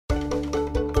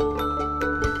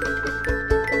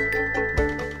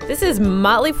This is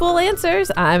Motley Fool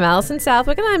Answers. I'm Allison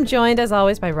Southwick, and I'm joined, as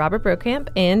always, by Robert Brokamp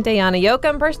and Dayana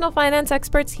Yoakum, personal finance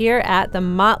experts here at the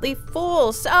Motley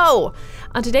Fool. So,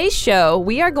 on today's show,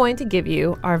 we are going to give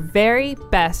you our very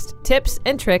best tips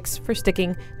and tricks for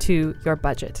sticking to your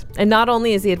budget. And not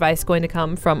only is the advice going to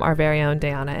come from our very own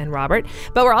Dayana and Robert,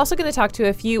 but we're also going to talk to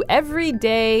a few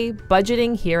everyday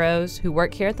budgeting heroes who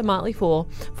work here at the Motley Fool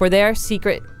for their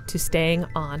secret to staying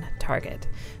on target.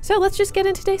 So let's just get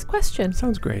into today's question.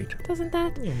 Sounds great. Doesn't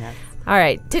that? Yeah. All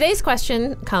right. Today's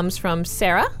question comes from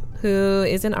Sarah, who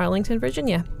is in Arlington,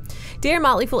 Virginia. Dear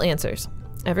Motley Fool Answers,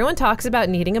 everyone talks about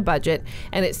needing a budget,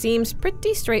 and it seems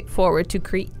pretty straightforward to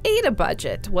create a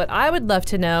budget. What I would love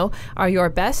to know are your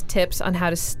best tips on how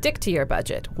to stick to your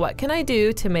budget. What can I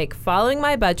do to make following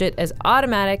my budget as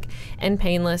automatic and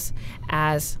painless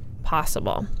as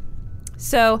possible?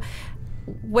 So,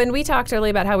 when we talked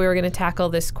earlier about how we were going to tackle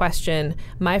this question,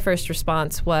 my first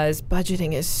response was,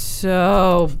 budgeting is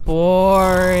so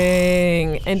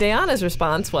boring. And Dayana's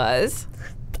response was,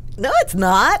 No, it's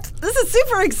not. This is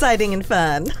super exciting and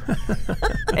fun.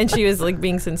 and she was like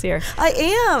being sincere. I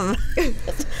am.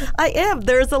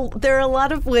 There are a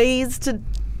lot of ways to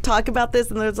talk about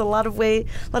this, and there's a lot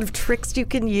of tricks you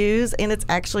can use, and it's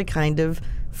actually kind of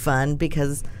fun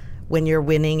because when you're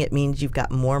winning, it means you've got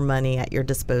more money at your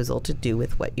disposal to do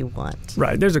with what you want.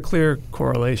 Right. There's a clear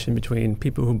correlation between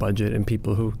people who budget and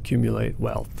people who accumulate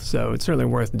wealth. So it's certainly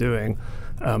worth doing.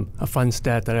 A fun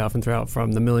stat that I often throw out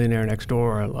from The Millionaire Next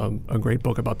Door, a great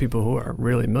book about people who are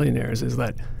really millionaires, is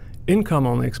that income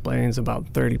only explains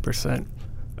about 30%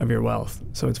 of your wealth.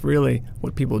 So it's really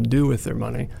what people do with their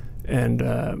money. And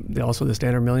the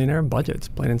standard millionaire budgets,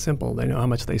 plain and simple. They know how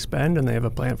much they spend, and they have a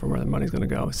plan for where their money's going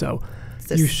to go. So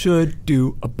you should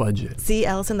do a budget. See,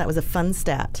 Allison, that was a fun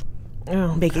stat.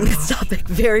 Oh, making this topic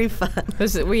very fun.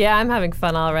 I'm having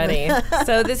fun already.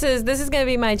 So this is going to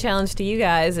be my challenge to you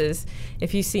guys is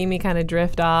if you see me kind of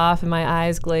drift off and my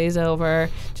eyes glaze over,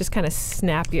 just kind of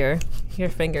snap your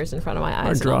fingers in front of my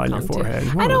eyes. Or draw on your forehead.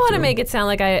 I don't want to make it sound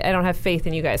like I don't have faith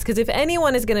in you guys, because if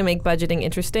anyone is going to make budgeting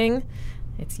interesting,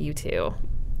 it's you two.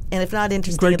 And if not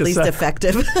interesting, at least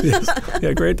effective. Yes.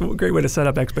 Yeah, great way to set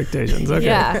up expectations. Okay.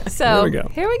 Yeah, so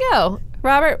here we go.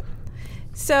 Robert,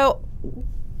 so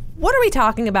what are we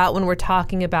talking about when we're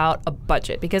talking about a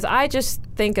budget? Because I just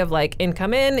think of like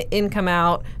income in, income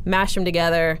out, mash them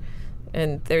together,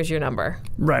 and there's your number.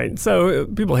 Right. So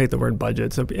people hate the word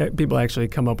budget. So people actually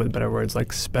come up with better words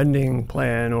like spending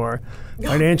plan or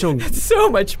financial. It's so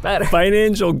much better.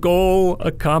 Financial goal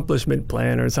accomplishment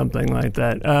plan or something like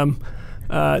that.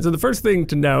 So the first thing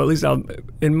to know, at least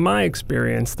in my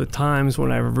experience, the times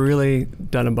when I've really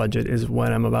done a budget is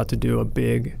when I'm about to do a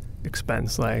big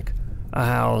expense like a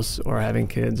house or having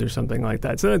kids or something like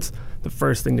that. So that's the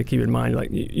first thing to keep in mind. Like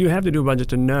you have to do a budget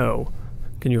to know,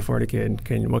 can you afford a kid?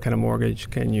 What kind of mortgage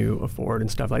can you afford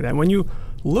and stuff like that. And when you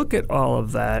look at all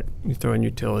of that, you throw in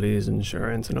utilities,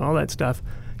 insurance, and all that stuff,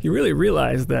 you really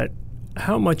realize that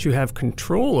how much you have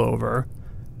control over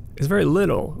is very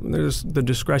little. There's the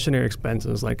discretionary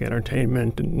expenses like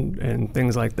entertainment and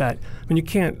things like that. I mean, you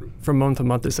can't from month to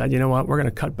month decide, you know what, we're going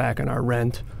to cut back on our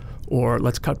rent or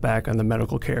let's cut back on the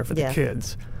medical care for the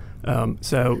kids.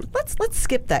 So let's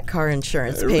skip that car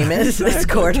insurance payment this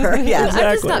quarter. Yeah, exactly.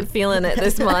 I'm just not feeling it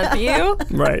this month. You?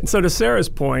 Right. So to Sarah's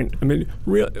point, I mean,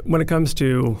 when it comes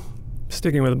to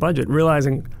sticking with a budget,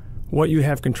 realizing what you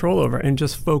have control over and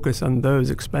just focus on those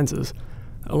expenses.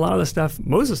 A lot of the stuff,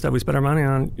 most of the stuff we spend our money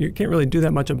on, you can't really do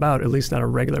that much about, at least on a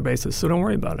regular basis. So don't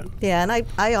worry about it. Yeah, and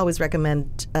I always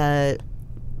recommend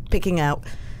picking out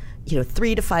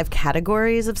 3 to 5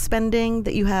 categories of spending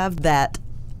that you have that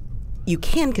you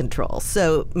can control.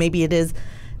 So maybe it is,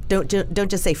 don't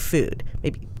just say food.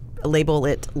 Maybe label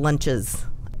it lunches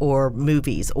or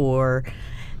movies or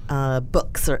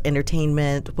books or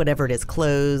entertainment, whatever it is,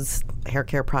 clothes, hair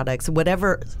care products,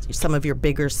 whatever some of your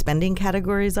bigger spending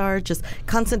categories are, just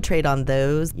concentrate on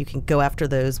those. You can go after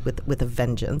those with a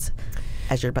vengeance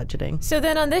as you're budgeting. So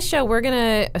then on this show, we're going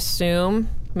to assume,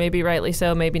 maybe rightly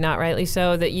so, maybe not rightly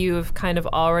so, that you've kind of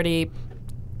already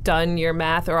done your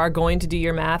math or are going to do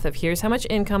your math of here's how much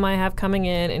income I have coming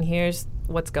in and here's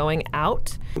what's going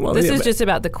out. Well, this is just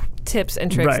about the tips and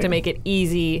tricks to make it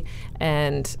easy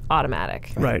and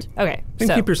automatic. Right. Okay. And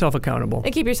keep yourself accountable.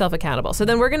 So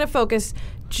then we're going to focus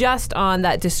just on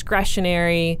that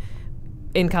discretionary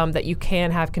income that you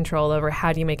can have control over.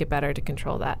 How do you make it better to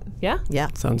control that? Yeah? Yeah.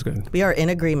 Sounds good. We are in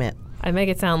agreement. I make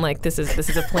it sound like this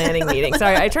is a planning meeting.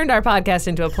 Sorry, I turned our podcast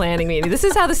into a planning meeting. This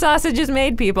is how the sausage is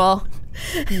made, people.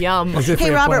 Yum. Hey,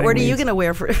 Robert, what are you going to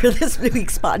wear for this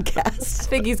week's podcast?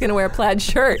 Figgy's going to wear a plaid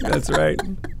shirt. That's right.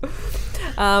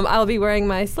 I'll be wearing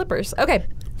my slippers. Okay.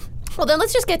 Well, then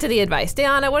let's just get to the advice.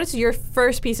 Diana, what is your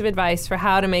first piece of advice for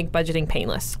how to make budgeting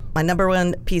painless? My number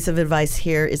one piece of advice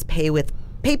here is pay with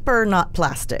paper, not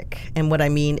plastic. And what I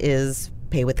mean is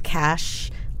pay with cash,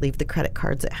 leave the credit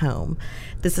cards at home.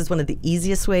 This is one of the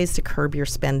easiest ways to curb your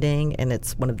spending, and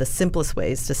it's one of the simplest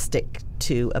ways to stick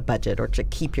to a budget or to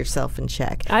keep yourself in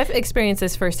check. I've experienced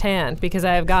this firsthand because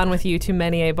I have gone with you to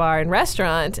many a bar and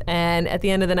restaurant, and at the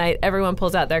end of the night, everyone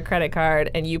pulls out their credit card,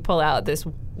 and you pull out this.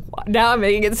 Now I'm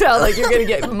making it sound like you're going to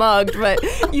get mugged, but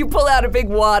you pull out a big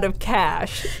wad of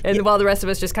cash, and while the rest of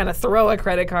us just kind of throw a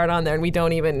credit card on there, and we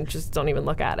don't even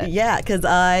look at it. Yeah, because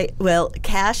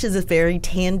cash is a very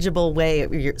tangible way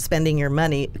of spending your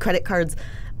money. Credit cards,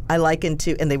 I liken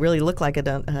to, and they really look like it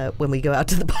when we go out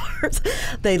to the bars.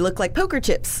 They look like poker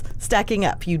chips stacking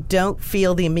up. You don't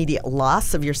feel the immediate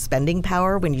loss of your spending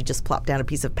power when you just plop down a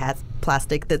piece of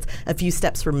plastic that's a few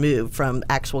steps removed from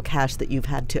actual cash that you've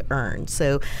had to earn.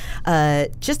 So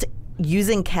just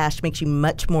using cash makes you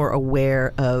much more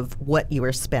aware of what you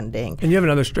are spending. And you have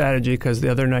another strategy because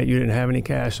the other night you didn't have any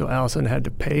cash, so Allison had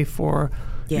to pay for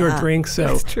your drink.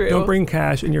 So don't bring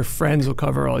cash, and your friends will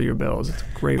cover all your bills. It's a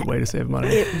great way to save money.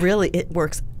 It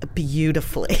works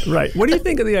beautifully. Right. What do you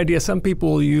think of the idea? Some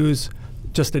people use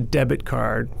just a debit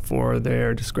card for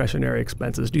their discretionary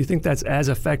expenses. Do you think that's as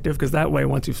effective? Because that way,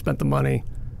 once you've spent the money,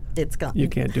 it's gone. You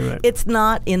can't do it. It's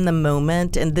not in the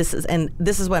moment, and this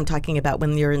is what I'm talking about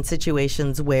when you're in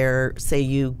situations where, say,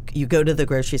 you go to the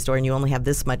grocery store and you only have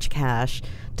this much cash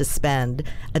to spend.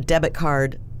 A debit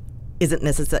card isn't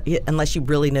necessary unless you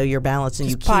really know your balance and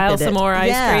just you keep pile it. Some more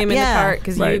ice cream in the cart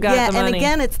because you got the money. And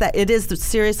again, it is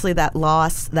seriously that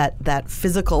loss, that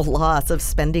physical loss of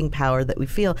spending power that we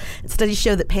feel. Studies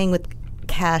show that paying with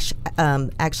cash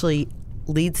actually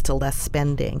leads to less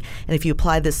spending. And if you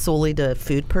apply this solely to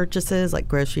food purchases like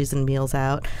groceries and meals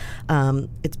out,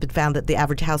 it's been found that the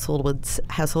average household would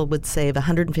save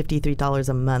 $153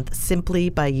 a month simply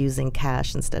by using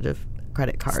cash instead of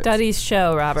credit cards. Studies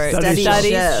show, Robert. Studies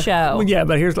show. Well, yeah,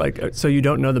 but here's so you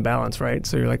don't know the balance, right?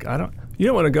 So you're like, you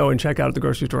don't want to go and check out at the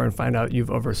grocery store and find out you've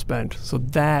overspent. So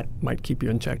that might keep you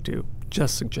in check too.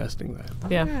 Just suggesting that.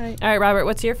 Yeah. All right, Robert,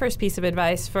 what's your first piece of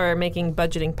advice for making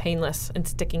budgeting painless and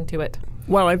sticking to it?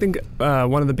 Well, I think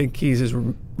one of the big keys is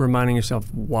reminding yourself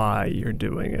why you're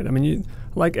doing it. I mean,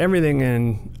 like everything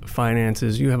in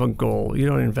finances, you have a goal. You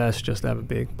don't invest just to have a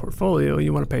big portfolio.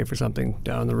 You want to pay for something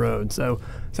down the road. So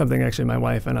something actually my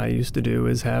wife and I used to do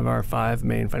is have our 5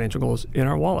 main financial goals in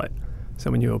our wallet.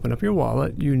 So when you open up your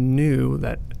wallet, you knew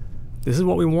that this is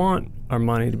what we want our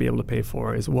money to be able to pay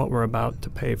for, is what we're about to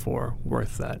pay for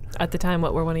worth that. At the time,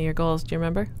 what were one of your goals? Do you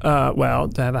remember? Well,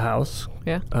 to have a house.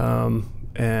 Yeah.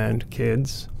 And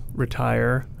kids,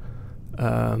 retire,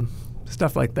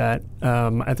 stuff like that.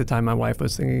 At the time, my wife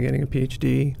was thinking of getting a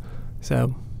PhD,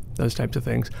 so those types of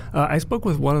things. I spoke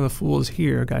with one of the fools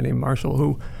here, a guy named Marshall,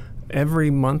 who every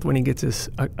month when he gets his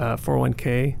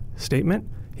 401k statement,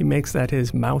 he makes that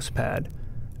his mouse pad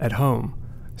at home.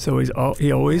 So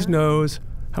he always knows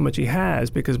how much he has,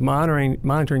 because monitoring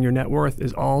your net worth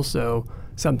is also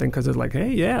something, because it's like,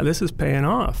 hey, yeah, this is paying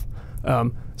off.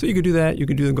 So you could do that. You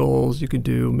could do the goals. You could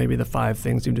do maybe the 5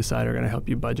 things you decide are going to help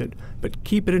you budget. But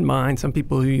keep it in mind. Some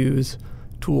people who use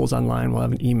tools online will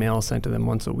have an email sent to them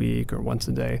once a week or once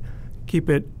a day.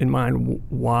 Keep it in mind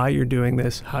why you're doing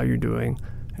this, how you're doing,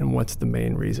 and what's the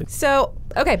main reason. So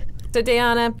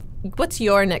Diana, what's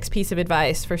your next piece of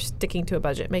advice for sticking to a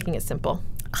budget, making it simple?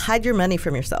 Hide your money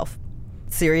from yourself.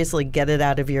 Seriously, get it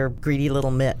out of your greedy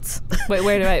little mitts. Wait,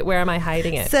 where am I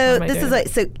hiding it? So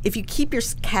if you keep your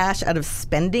cash out of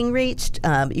spending reach,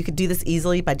 you could do this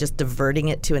easily by just diverting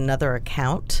it to another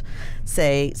account. So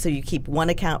you keep one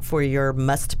account for your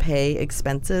must-pay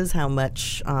expenses, how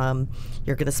much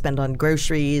you're going to spend on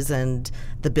groceries and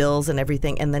the bills and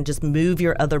everything, and then just move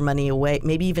your other money away,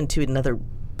 maybe even to another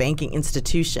banking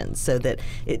institutions, so that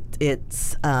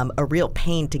it's a real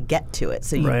pain to get to it,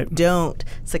 so you don't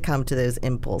succumb to those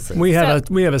impulses. We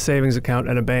have a savings account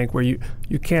at a bank where you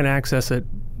can't access it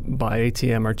by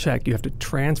ATM or check. You have to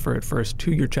transfer it first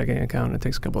to your checking account, and it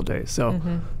takes a couple of days. So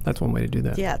that's one way to do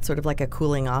that. Yeah, it's sort of like a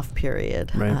cooling off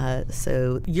period. Right.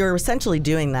 So you're essentially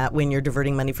doing that when you're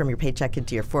diverting money from your paycheck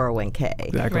into your 401k.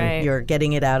 Exactly. Right. You're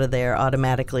getting it out of there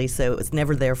automatically, so it's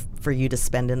never there for you to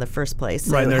spend in the first place.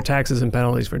 So right, and there are taxes and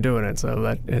penalties for doing it, so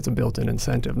that it's a built-in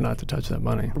incentive not to touch that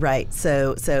money. Right.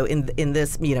 So in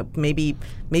this, maybe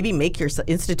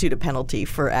institute a penalty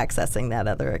for accessing that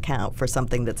other account for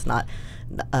something that's not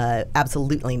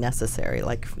absolutely necessary,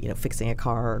 like fixing a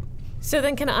car. So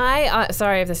then, can I?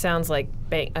 Sorry if this sounds like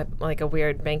a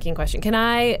weird banking question. Can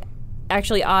I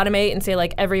actually automate and say,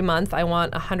 like, every month I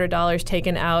want $100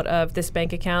 taken out of this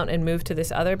bank account and moved to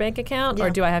this other bank account? Yeah. Or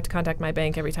do I have to contact my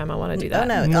bank every time I want to do that? Oh,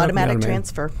 no, No, automatic automated.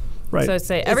 transfer. Right. So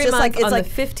say every just month like- it's on like-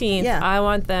 the 15th, yeah. I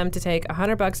want them to take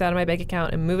 $100 out of my bank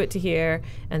account and move it to here,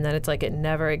 and then it's like it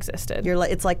never existed.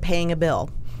 It's like paying a bill.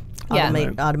 Yeah.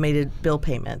 Right. Automated bill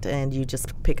payment, and you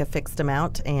just pick a fixed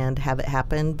amount and have it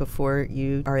happen before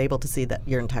you are able to see that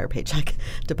your entire paycheck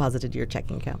deposited to your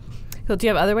checking account. Cool. Do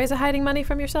you have other ways of hiding money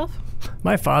from yourself?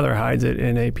 My father hides it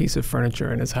in a piece of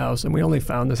furniture in his house, and we only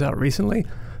found this out recently.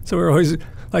 So we're always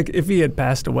like, if he had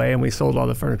passed away and we sold all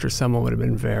the furniture, someone would have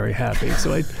been very happy.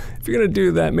 So if you're going to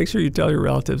do that, make sure you tell your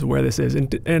relatives where this is.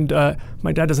 And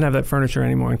my dad doesn't have that furniture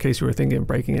anymore, in case you were thinking of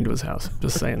breaking into his house.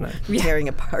 Just saying that. Tearing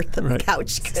apart the Right.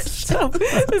 couch cushion. So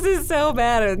this is so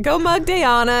bad. Go mug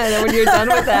Diana, and then when you're done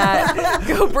with that,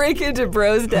 go break into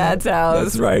Bro's dad's house.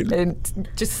 That's right. And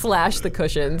just slash the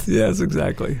cushions. Yes,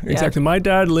 exactly. Exactly. My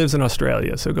dad lives in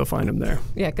Australia, so go find him there.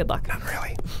 Yeah, good luck.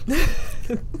 Really?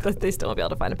 But they still won't be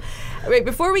able to find them. All right,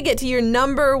 before we get to your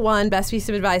number one best piece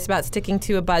of advice about sticking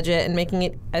to a budget and making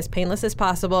it as painless as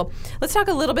possible, let's talk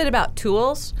a little bit about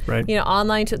tools. Right. You know,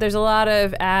 online. There's a lot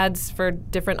of ads for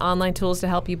different online tools to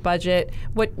help you budget.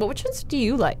 Which ones do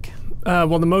you like?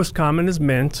 Well, the most common is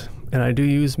Mint, and I do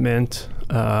use Mint.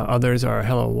 Others are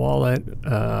Hello Wallet,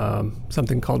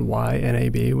 something called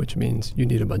YNAB, which means you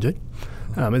need a budget.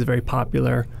 It's very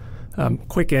popular.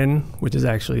 Quicken, which is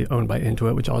actually owned by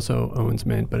Intuit, which also owns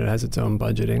Mint, but it has its own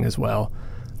budgeting as well.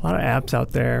 A lot of apps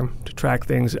out there to track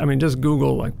things. I mean, just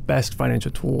Google like best financial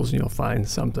tools and you'll find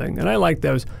something. And I like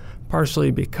those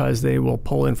partially because they will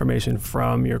pull information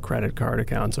from your credit card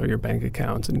accounts or your bank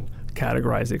accounts and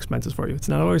categorize the expenses for you. It's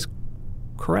not always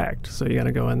correct, so you got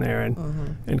to go in there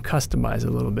and customize it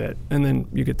a little bit. And then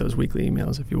you get those weekly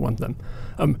emails if you want them.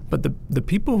 But the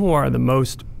people who are the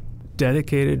most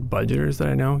dedicated budgeters that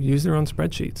I know use their own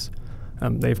spreadsheets.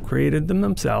 They've created them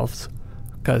themselves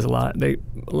because a lot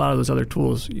of those other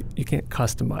tools you can't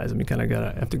customize them. You kind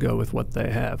of have to go with what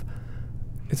they have.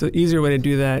 It's an easier way to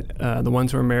do that. The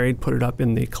ones who are married put it up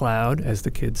in the cloud, as the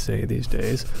kids say these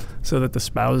days, so that the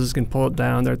spouses can pull it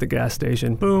down. They're at the gas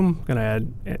station. Boom, gonna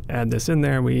add this in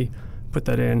there. We put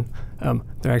that in.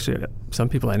 There are actually some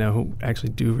people I know who actually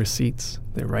do receipts.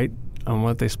 They write on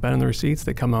what they spend on the receipts.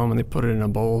 They come home and they put it in a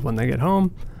bowl when they get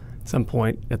home. At some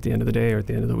point at the end of the day or at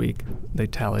the end of the week, they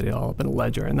tally it all up in a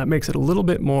ledger. And that makes it a little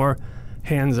bit more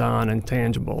hands-on and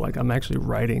tangible. Like I'm actually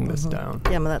writing this down.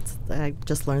 Yeah, I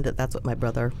just learned that that's what my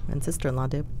brother and sister-in-law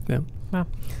do. Yeah. Wow.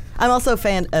 I'm also a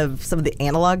fan of some of the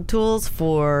analog tools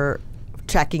for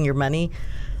tracking your money.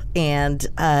 And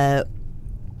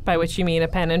By which you mean a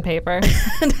pen and paper?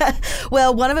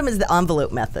 well, one of them is the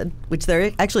envelope method, which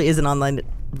there actually is an online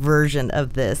version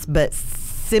of this, but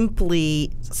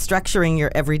simply structuring your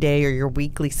everyday or your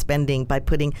weekly spending by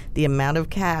putting the amount of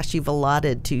cash you've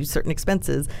allotted to certain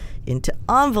expenses into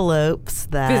envelopes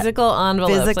that Physical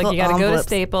envelopes. Physical Like you got to go to envelopes.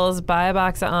 Staples, buy a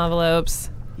box of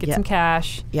envelopes, get Yeah. some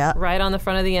cash. Yeah. Right on the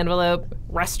front of the envelope,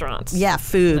 restaurants. Yeah,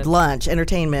 food, lunch,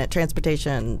 entertainment,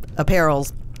 transportation,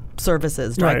 apparels,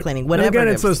 services, dry Right. cleaning, And whatever. again,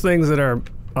 it it's is. those things that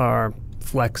are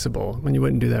flexible when you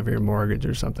wouldn't do that for your mortgage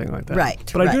or something like that. Right,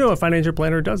 But I right. do know a financial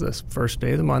planner does this. First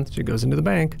day of the month, she goes into the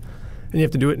bank, and you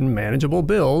have to do it in manageable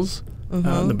bills.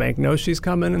 The bank knows she's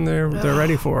coming, and they're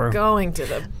ready for her. Going to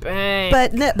the bank.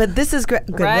 But no, but this is great.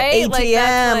 Right? The Like, ATM,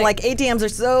 that's like ATMs are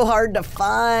so hard to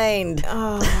find.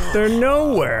 They're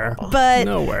nowhere. But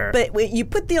Nowhere. But you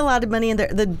put the allotted money in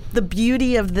there. The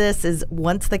beauty of this is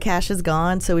once the cash is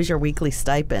gone, so is your weekly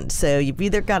stipend. So you've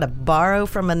either got to borrow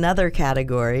from another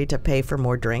category to pay for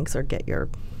more drinks, or get your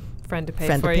friend to pay,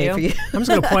 friend for, to pay you. for you. I'm just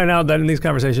going to point out that in these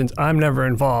conversations, I'm never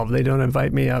involved. They don't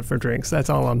invite me out for drinks. That's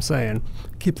all I'm saying.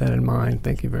 Keep that in mind.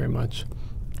 Thank you very much.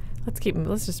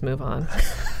 Let's just move on.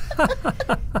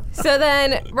 So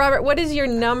then, Robert, what is your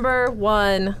number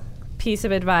one piece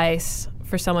of advice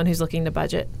for someone who's looking to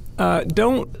budget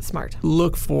Don't smart?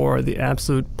 look for the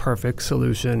absolute perfect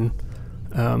solution.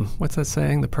 What's that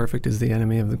saying? The perfect is the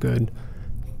enemy of the good.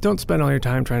 Don't spend all your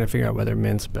time trying to figure out whether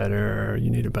Mint's better or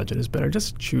you need a budget is better.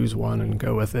 Just choose one and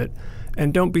go with it.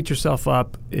 And don't beat yourself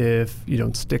up if you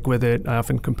don't stick with it. I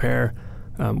often compare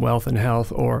wealth and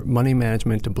health or money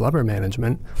management to blubber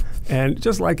management. And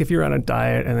just like if you're on a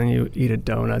diet and then you eat a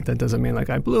donut, that doesn't mean like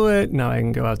I blew it. Now I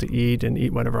can go out to eat and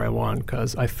eat whatever I want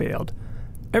because I failed.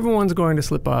 Everyone's going to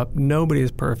slip up. Nobody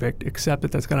is perfect. Accept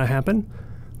that that's going to happen.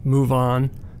 Move on.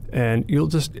 And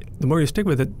the more you stick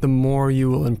with it, the more you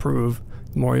will improve.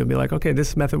 The more you'll be like, okay,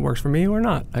 this method works for me or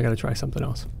not. I got to try something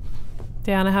else.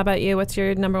 Diana, how about you? What's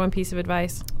your number one piece of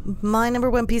advice? My number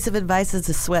one piece of advice is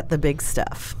to sweat the big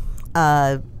stuff.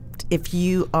 if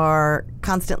you are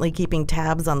constantly keeping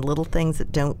tabs on little things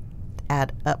that don't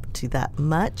add up to that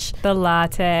much. The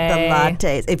latte. The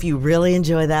lattes. If you really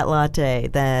enjoy that latte,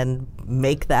 then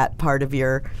make that part of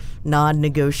your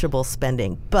non-negotiable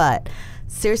spending. But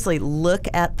seriously, look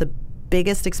at the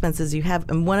biggest expenses you have.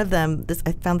 And one of them,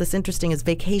 I found this interesting, is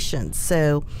vacations.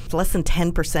 So less than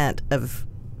 10% of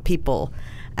people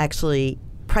actually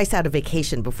price out a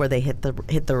vacation before they hit the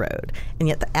road. And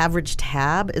yet the average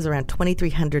tab is around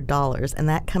 $2,300, and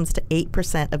that comes to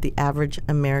 8% of the average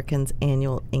American's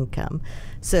annual income.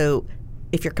 So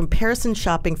if you're comparison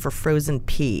shopping for frozen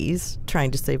peas,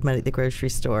 trying to save money at the grocery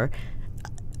store,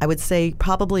 I would say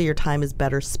probably your time is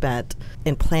better spent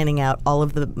in planning out all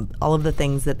of the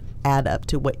things that add up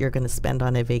to what you're going to spend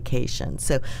on a vacation.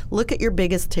 So look at your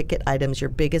biggest ticket items, your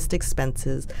biggest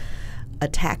expenses.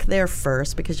 Attack there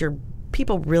first, because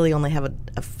people really only have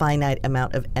a finite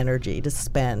amount of energy to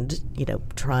spend,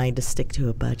 trying to stick to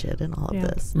a budget and all of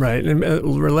this. Right. And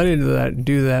related to that,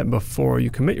 do that before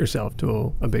you commit yourself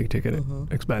to a big ticket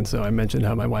expense. So I mentioned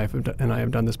how my wife and I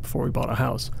have done this before we bought a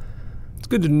house. It's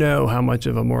good to know how much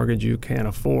of a mortgage you can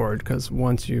afford, because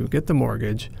once you get the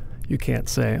mortgage, you can't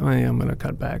say, I'm going to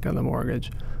cut back on the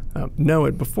mortgage. Know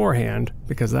it beforehand,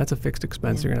 because that's a fixed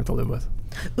expense you're going to have to live with.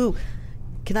 Ooh,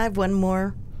 can I have one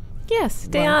more? Yes,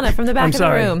 Diana from the back I'm of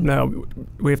sorry. the room. No,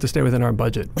 we have to stay within our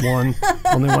budget.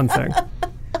 Only one thing.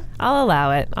 I'll allow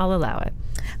it.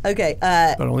 Okay.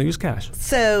 But only use cash.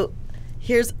 So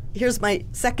here's my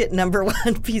second number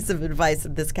one piece of advice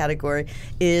in this category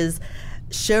is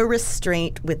show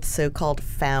restraint with so-called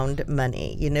found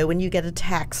money. When you get a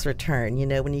tax return,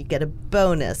 when you get a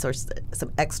bonus or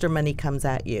some extra money comes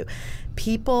at you,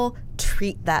 people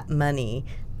treat that money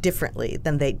differently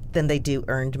than they do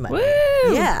earned money.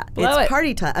 Woo! Yeah, Blow it's it.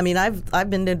 party time. I mean, I've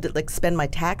been to spend my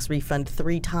tax refund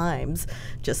 3 times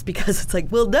just because it's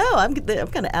like, well, no, I'm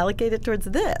going to allocate it towards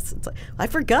this. It's like, I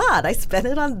forgot I spent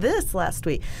it on this last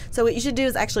week. So what you should do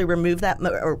is actually remove that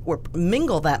or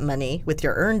mingle that money with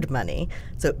your earned money,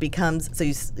 so it becomes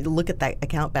you look at that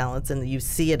account balance and you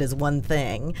see it as one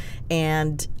thing,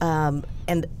 and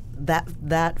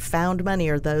that found money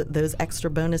or those extra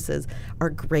bonuses are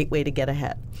a great way to get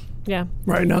ahead. Yeah.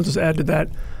 Right. And I'll just add to that,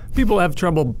 people have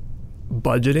trouble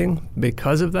budgeting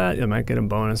because of that. You might get a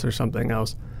bonus or something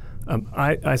else.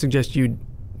 I suggest you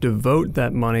devote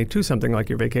that money to something like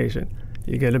your vacation.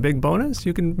 You get a big bonus,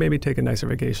 you can maybe take a nicer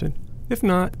vacation. If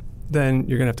not, then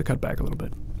you're going to have to cut back a little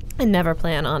bit. And never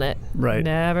plan on it. Right.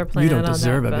 Never plan on on that. You don't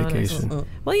deserve a bonus. vacation.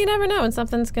 Well, you never know when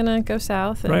something's going to go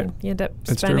south and Right. you end up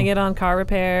That's spending true. it on car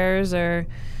repairs or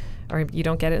you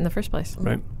don't get it in the first place.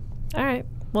 Right. All right.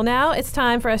 Well, now it's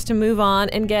time for us to move on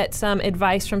and get some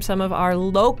advice from some of our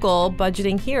local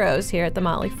budgeting heroes here at The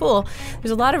Motley Fool.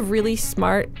 There's a lot of really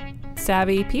smart,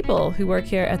 savvy people who work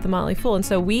here at The Motley Fool. And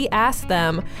so we asked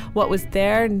them what was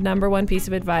their number one piece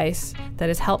of advice that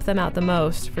has helped them out the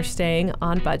most for staying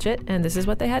on budget. And this is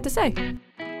what they had to say.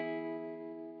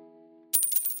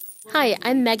 Hi,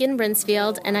 I'm Megan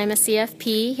Brinsfield, and I'm a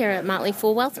CFP here at Motley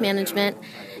Fool Wealth Management.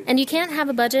 And you can't have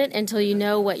a budget until you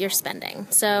know what you're spending.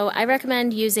 So I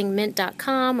recommend using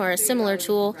Mint.com or a similar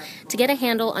tool to get a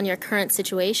handle on your current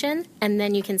situation, and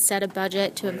then you can set a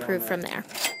budget to improve from there.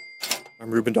 I'm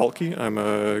Ruben Dalkey. I'm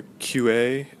a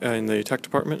QA in the tech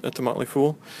department at the Motley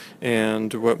Fool.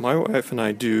 And what my wife and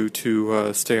I do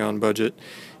to stay on budget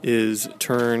is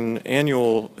turn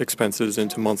annual expenses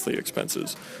into monthly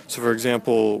expenses. So for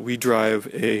example, we drive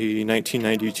a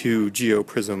 1992 Geo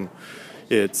Prism.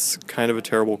 It's kind of a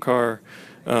terrible car.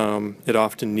 It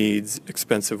often needs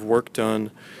expensive work done.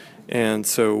 And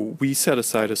so we set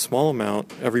aside a small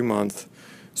amount every month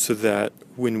so that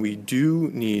when we do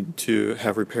need to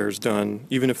have repairs done,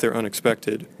 even if they're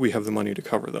unexpected, we have the money to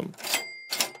cover them.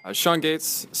 Sean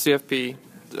Gates, CFP,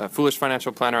 Foolish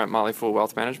Financial Planner at Motley Fool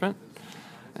Wealth Management.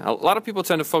 A lot of people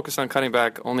tend to focus on cutting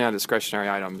back only on discretionary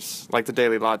items, like the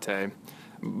daily latte.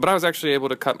 But I was actually able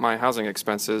to cut my housing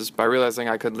expenses by realizing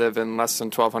I could live in less than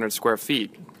 1,200 square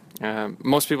feet.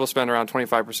 Most people spend around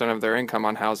 25% of their income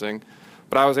on housing,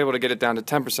 but I was able to get it down to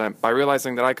 10% by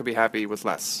realizing that I could be happy with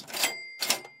less.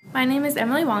 My name is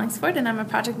Emily Wallingsford, and I'm a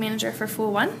project manager for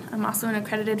Fool One. I'm also an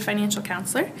accredited financial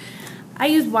counselor. I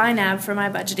use YNAB for my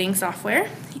budgeting software,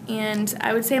 and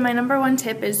I would say my number one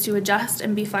tip is to adjust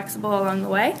and be flexible along the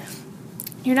way.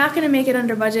 You're not going to make it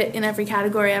under budget in every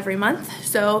category every month,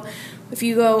 so if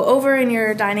you go over in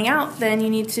your dining out, then you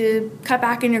need to cut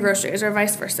back in your groceries or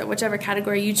vice versa, whichever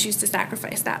category you choose to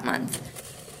sacrifice that month.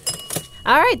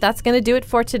 All right, that's going to do it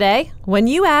for today. When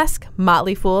you ask,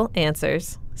 Motley Fool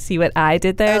answers. See what I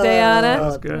did there, Diana? That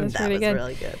was good. That's That pretty was good.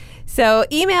 really good. So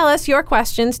email us your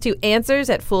questions to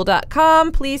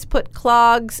answers@fool.com. Please put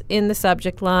clogs in the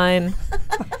subject line.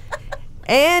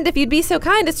 And if you'd be so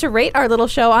kind as to rate our little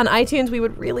show on iTunes, we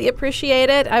would really appreciate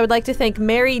it. I would like to thank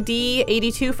Mary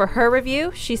D82 for her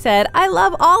review. She said, I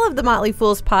love all of the Motley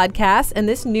Fool's podcasts, and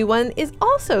this new one is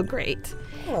also great.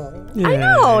 I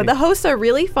know. The hosts are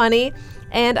really funny,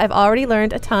 and I've already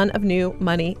learned a ton of new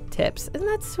money tips. Isn't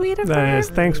that sweet of her? That is.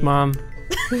 Thanks, Mom.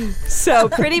 So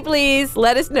pretty please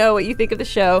let us know what you think of the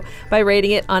show by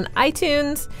rating it on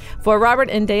iTunes. For Robert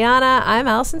and Diana, I'm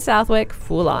Allison Southwick.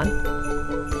 Fool on.